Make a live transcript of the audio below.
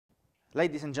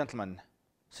Ladies and gentlemen,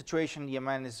 the situation in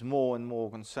Yemen is more and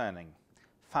more concerning.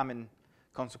 Famine,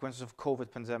 consequences of COVID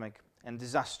pandemic and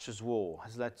disastrous war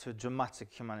has led to a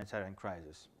dramatic humanitarian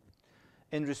crisis.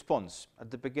 In response, at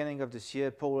the beginning of this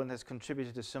year, Poland has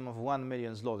contributed a sum of 1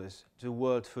 million zlotys to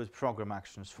World Food Programme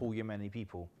actions for Yemeni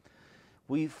people.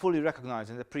 We fully recognize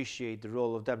and appreciate the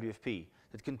role of WFP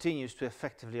that continues to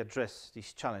effectively address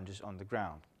these challenges on the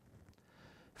ground.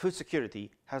 Food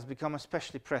security has become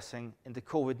especially pressing in the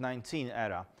COVID-19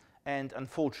 era and,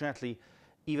 unfortunately,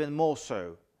 even more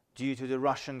so due to the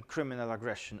Russian criminal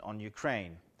aggression on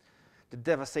Ukraine. The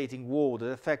devastating war that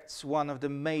affects one of the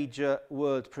major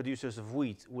world producers of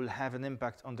wheat will have an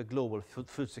impact on the global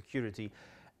food security,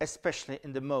 especially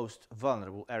in the most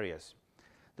vulnerable areas.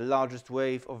 The largest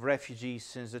wave of refugees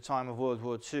since the time of World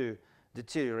War II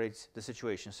deteriorates the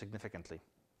situation significantly.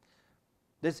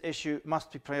 This issue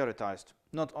must be prioritized,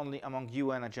 not only among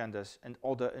UN agendas and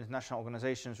other international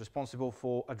organizations responsible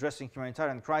for addressing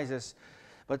humanitarian crises,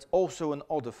 but also in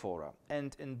other fora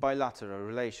and in bilateral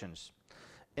relations.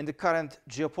 In the current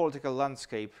geopolitical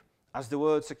landscape, as the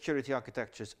world security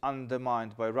architecture is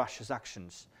undermined by Russia's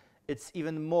actions, it's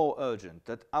even more urgent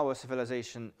that our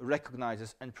civilization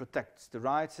recognizes and protects the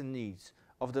rights and needs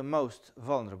of the most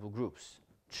vulnerable groups: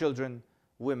 children,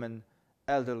 women,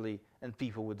 elderly, and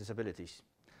people with disabilities.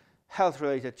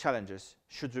 Health-related challenges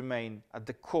should remain at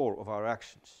the core of our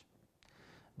actions.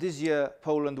 This year,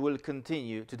 Poland will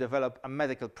continue to develop a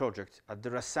medical project at the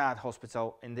Rasad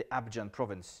Hospital in the Abjan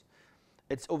province.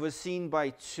 It's overseen by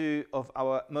two of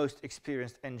our most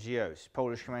experienced NGOs,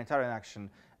 Polish Humanitarian Action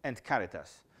and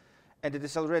Caritas, and it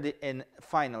is already in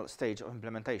final stage of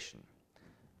implementation.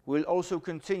 We'll also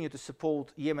continue to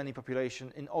support Yemeni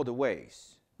population in other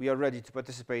ways. We are ready to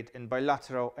participate in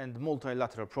bilateral and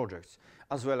multilateral projects,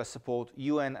 as well as support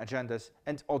UN agendas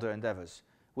and other endeavors,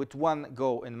 with one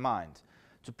goal in mind: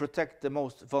 to protect the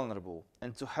most vulnerable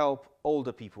and to help all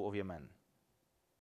the people of Yemen.